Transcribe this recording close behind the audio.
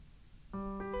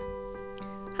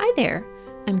Hi there,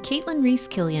 I'm Caitlin Reese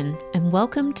Killian, and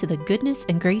welcome to the Goodness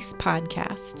and Grace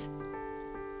podcast.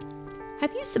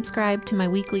 Have you subscribed to my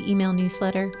weekly email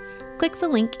newsletter? Click the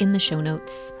link in the show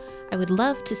notes. I would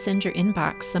love to send your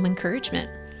inbox some encouragement.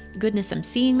 Goodness I'm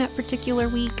seeing that particular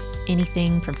week,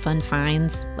 anything from fun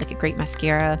finds like a great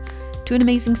mascara to an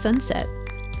amazing sunset.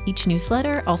 Each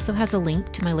newsletter also has a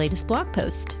link to my latest blog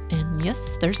post, and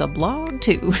yes, there's a blog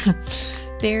too.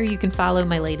 There you can follow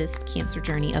my latest cancer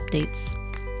journey updates.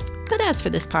 But as for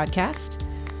this podcast,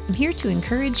 I'm here to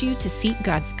encourage you to seek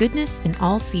God's goodness in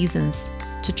all seasons,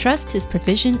 to trust His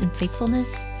provision and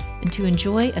faithfulness, and to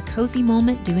enjoy a cozy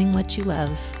moment doing what you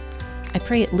love. I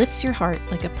pray it lifts your heart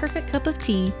like a perfect cup of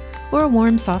tea or a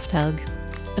warm, soft hug,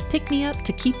 a pick-me-up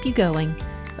to keep you going,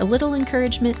 a little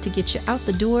encouragement to get you out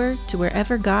the door to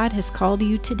wherever God has called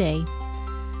you today.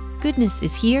 Goodness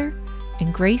is here,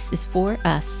 and grace is for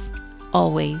us,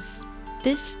 always.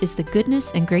 This is the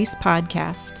Goodness and Grace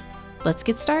podcast. Let's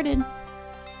get started.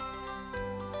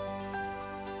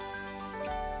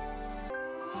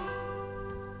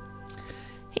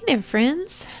 Hey there,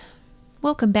 friends.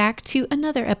 Welcome back to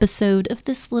another episode of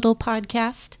this little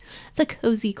podcast, the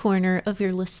cozy corner of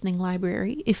your listening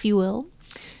library, if you will.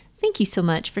 Thank you so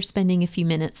much for spending a few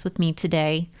minutes with me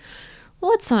today.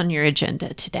 What's on your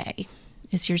agenda today?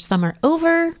 Is your summer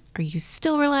over? Are you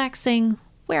still relaxing?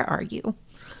 Where are you?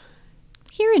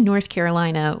 Here in North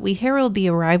Carolina, we herald the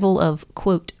arrival of,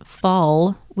 quote,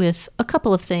 fall with a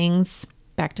couple of things: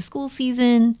 back to school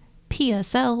season,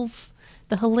 PSLs,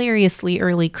 the hilariously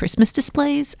early Christmas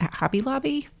displays at Hobby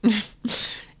Lobby.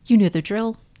 You know the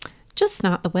drill. Just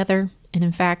not the weather. And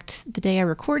in fact, the day I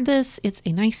record this, it's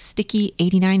a nice sticky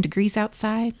 89 degrees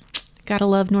outside. Gotta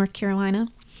love North Carolina.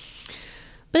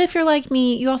 But if you're like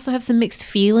me, you also have some mixed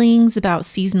feelings about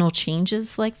seasonal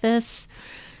changes like this.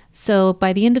 So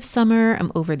by the end of summer,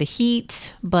 I'm over the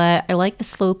heat, but I like the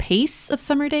slow pace of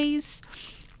summer days.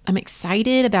 I'm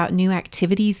excited about new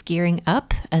activities gearing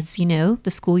up. As you know,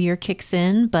 the school year kicks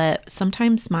in, but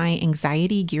sometimes my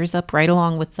anxiety gears up right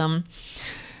along with them.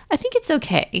 I think it's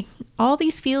okay. All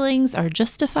these feelings are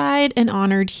justified and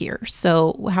honored here.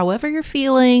 So however you're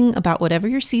feeling about whatever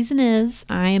your season is,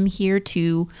 I am here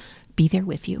to be there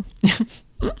with you.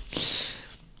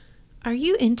 Are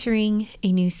you entering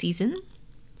a new season?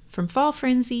 From fall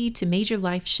frenzy to major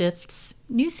life shifts,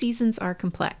 new seasons are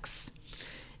complex.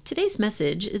 Today's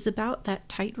message is about that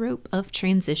tightrope of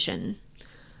transition.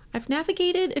 I've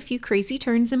navigated a few crazy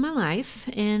turns in my life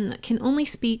and can only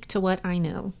speak to what I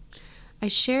know. I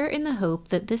share in the hope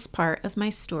that this part of my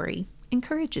story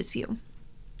encourages you.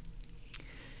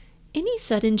 Any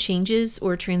sudden changes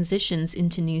or transitions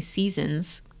into new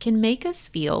seasons can make us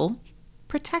feel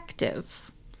protective.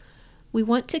 We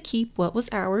want to keep what was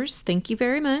ours, thank you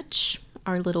very much.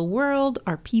 Our little world,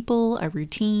 our people, our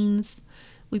routines.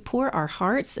 We pour our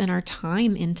hearts and our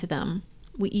time into them.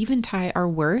 We even tie our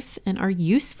worth and our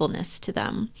usefulness to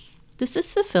them. This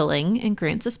is fulfilling and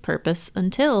grants us purpose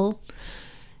until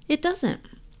it doesn't.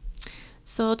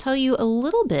 So I'll tell you a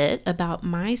little bit about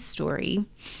my story.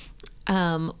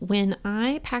 When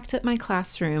I packed up my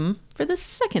classroom for the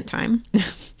second time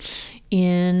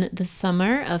in the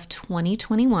summer of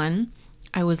 2021,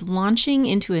 I was launching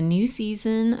into a new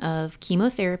season of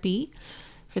chemotherapy.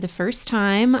 For the first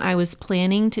time, I was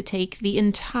planning to take the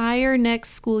entire next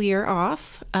school year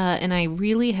off, and I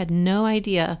really had no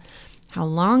idea how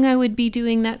long I would be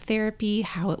doing that therapy,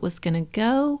 how it was going to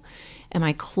go. Am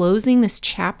I closing this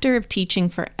chapter of teaching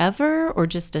forever or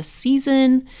just a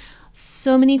season?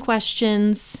 So many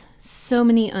questions, so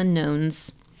many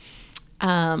unknowns.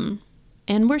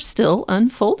 And we're still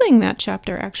unfolding that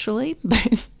chapter, actually.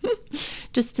 But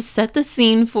just to set the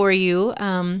scene for you,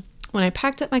 when I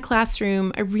packed up my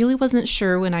classroom, I really wasn't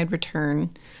sure when I'd return.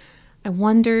 I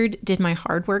wondered, did my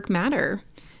hard work matter?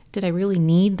 Did I really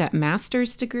need that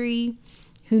master's degree?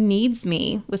 Who needs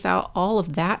me without all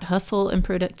of that hustle and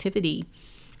productivity?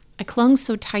 I clung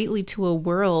so tightly to a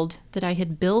world that I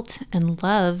had built and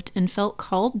loved and felt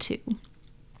called to.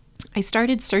 I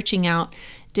started searching out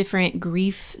different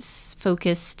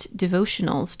grief-focused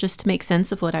devotionals just to make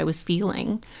sense of what I was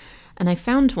feeling. And I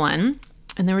found one,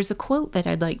 and there was a quote that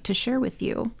I'd like to share with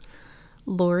you.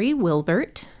 Lori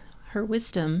Wilbert, her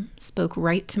wisdom spoke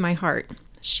right to my heart.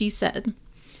 She said,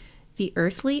 "The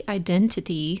earthly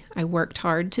identity I worked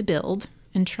hard to build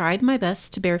and tried my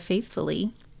best to bear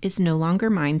faithfully is no longer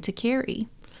mine to carry.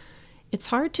 It's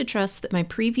hard to trust that my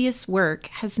previous work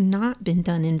has not been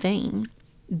done in vain,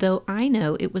 though I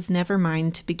know it was never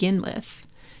mine to begin with.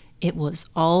 It was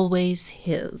always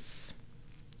His."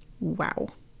 Wow.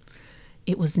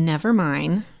 It was never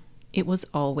mine. It was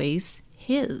always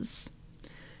His.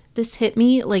 This hit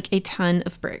me like a ton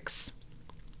of bricks.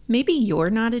 Maybe you're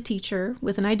not a teacher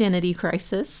with an identity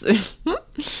crisis.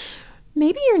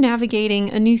 Maybe you're navigating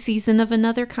a new season of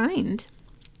another kind.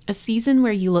 A season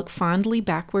where you look fondly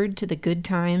backward to the good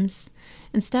times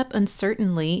and step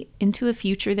uncertainly into a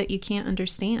future that you can't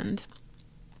understand.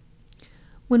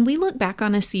 When we look back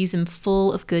on a season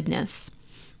full of goodness,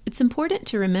 it's important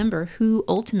to remember who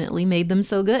ultimately made them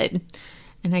so good.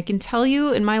 And I can tell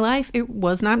you in my life, it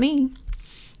was not me.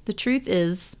 The truth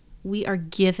is, we are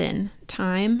given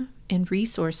time and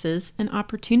resources and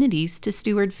opportunities to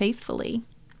steward faithfully.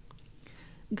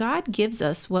 God gives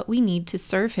us what we need to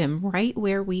serve Him right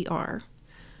where we are.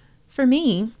 For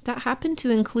me, that happened to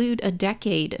include a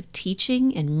decade of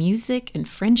teaching and music and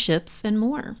friendships and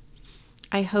more.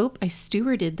 I hope I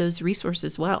stewarded those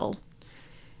resources well.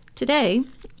 Today,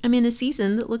 I'm in a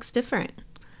season that looks different.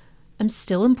 I'm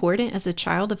still important as a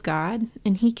child of God,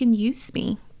 and He can use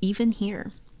me, even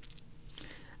here.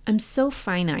 I'm so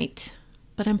finite,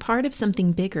 but I'm part of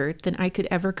something bigger than I could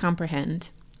ever comprehend.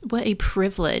 What a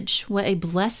privilege, what a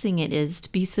blessing it is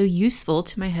to be so useful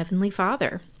to my Heavenly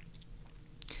Father.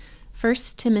 1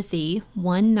 Timothy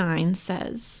 1:9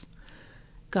 says,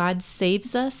 God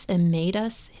saves us and made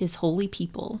us His holy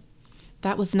people.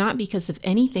 That was not because of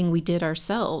anything we did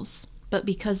ourselves, but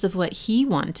because of what He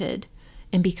wanted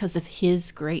and because of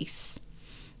His grace.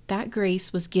 That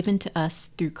grace was given to us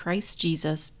through Christ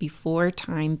Jesus before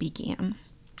time began.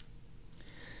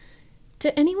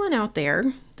 To anyone out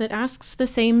there that asks the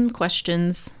same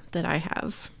questions that I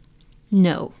have,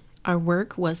 no, our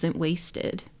work wasn't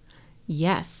wasted.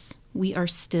 Yes, we are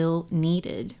still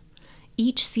needed.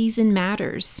 Each season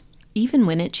matters, even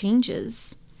when it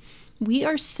changes. We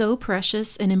are so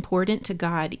precious and important to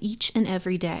God each and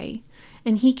every day,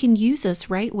 and He can use us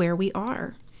right where we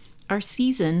are. Our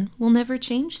season will never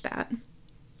change that.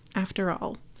 After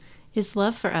all, His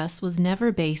love for us was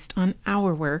never based on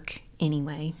our work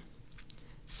anyway.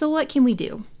 So what can we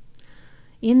do?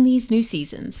 In these new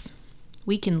seasons,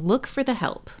 we can look for the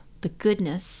help, the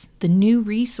goodness, the new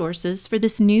resources for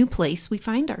this new place we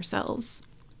find ourselves.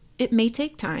 It may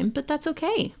take time, but that's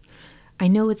okay. I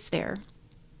know it's there.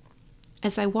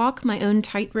 As I walk my own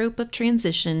tightrope of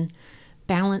transition,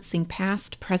 balancing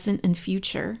past, present, and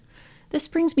future, this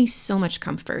brings me so much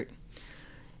comfort.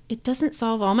 It doesn't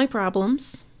solve all my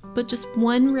problems, but just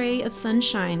one ray of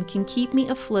sunshine can keep me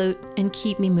afloat and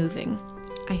keep me moving.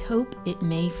 I hope it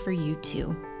may for you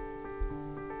too.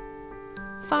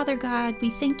 Father God, we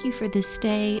thank You for this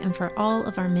day and for all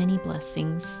of our many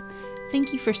blessings.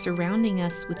 Thank You for surrounding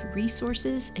us with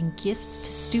resources and gifts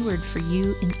to steward for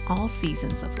You in all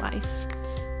seasons of life.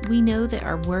 We know that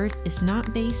our worth is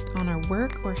not based on our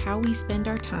work or how we spend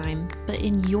our time, but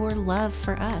in Your love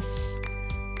for us.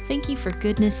 Thank You for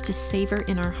goodness to savor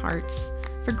in our hearts,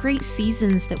 for great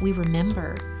seasons that we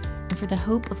remember, and for the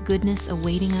hope of goodness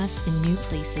awaiting us in new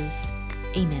places.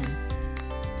 Amen.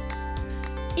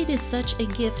 It is such a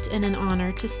gift and an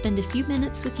honor to spend a few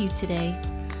minutes with you today.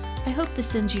 I hope this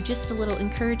sends you just a little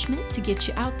encouragement to get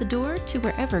you out the door to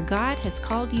wherever God has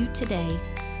called you today.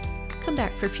 Come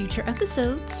back for future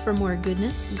episodes for more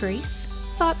goodness, grace,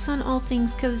 thoughts on all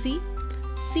things cozy,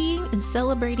 seeing and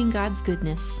celebrating God's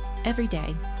goodness every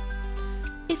day.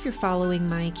 If you're following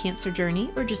my cancer journey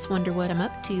or just wonder what I'm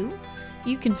up to,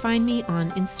 you can find me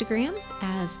on Instagram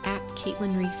as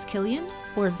 @CaitlinReeseKillian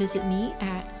or visit me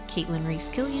at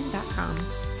CaitlinReeseKillian.com.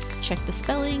 Check the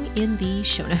spelling in the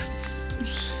show notes.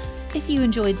 If you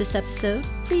enjoyed this episode,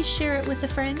 please share it with a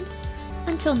friend.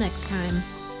 Until next time,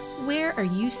 where are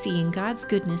you seeing God's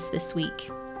goodness this week?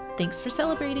 Thanks for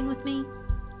celebrating with me.